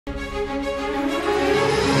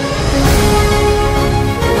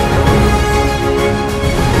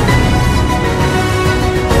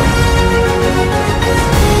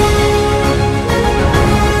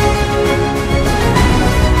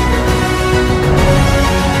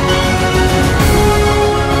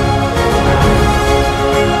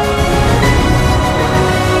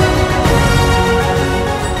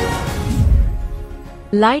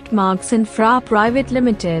Lightmarks Infra Pvt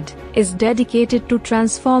Ltd. is dedicated to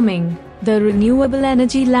transforming the renewable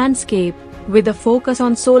energy landscape with a focus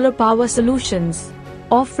on solar power solutions,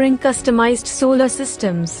 offering customized solar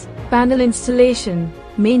systems, panel installation,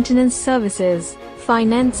 maintenance services,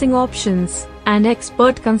 financing options, and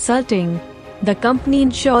expert consulting. The company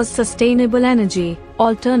ensures sustainable energy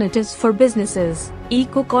alternatives for businesses,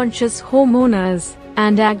 eco-conscious homeowners,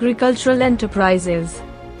 and agricultural enterprises.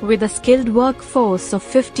 With a skilled workforce of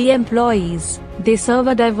 50 employees, they serve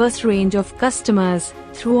a diverse range of customers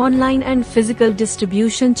through online and physical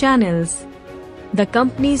distribution channels. The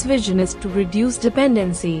company's vision is to reduce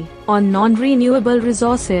dependency on non-renewable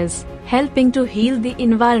resources, helping to heal the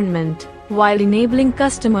environment while enabling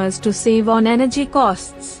customers to save on energy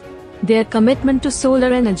costs. Their commitment to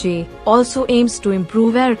solar energy also aims to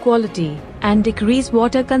improve air quality and decrease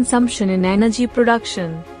water consumption in energy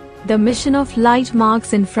production. The mission of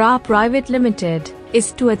Lightmarks Infra Pvt Ltd.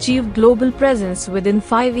 is to achieve global presence within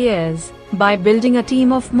 5 years by building a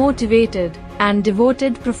team of motivated and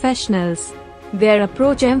devoted professionals. Their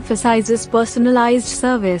approach emphasizes personalized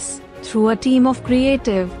service through a team of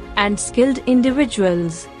creative and skilled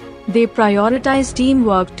individuals. They prioritize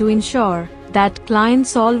teamwork to ensure that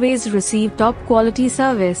clients always receive top-quality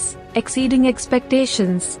service, exceeding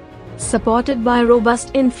expectations. Supported by robust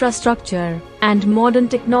infrastructure and modern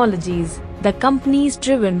technologies, the company is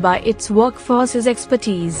driven by its workforce's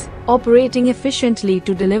expertise, operating efficiently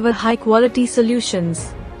to deliver high-quality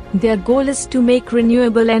solutions. Their goal is to make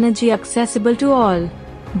renewable energy accessible to all.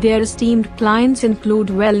 Their esteemed clients include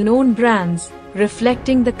well-known brands,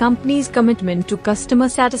 reflecting the company's commitment to customer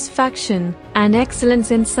satisfaction and excellence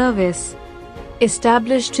in service.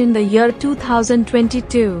 Established in the year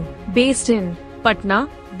 2022, based in Patna,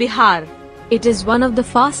 Bihar, it is one of the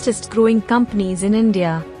fastest growing companies in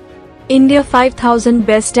India. India 5000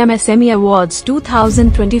 Best MSME Awards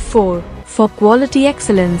 2024 for quality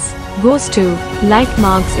excellence goes to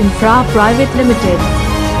Lightmarks Infra Pvt Ltd.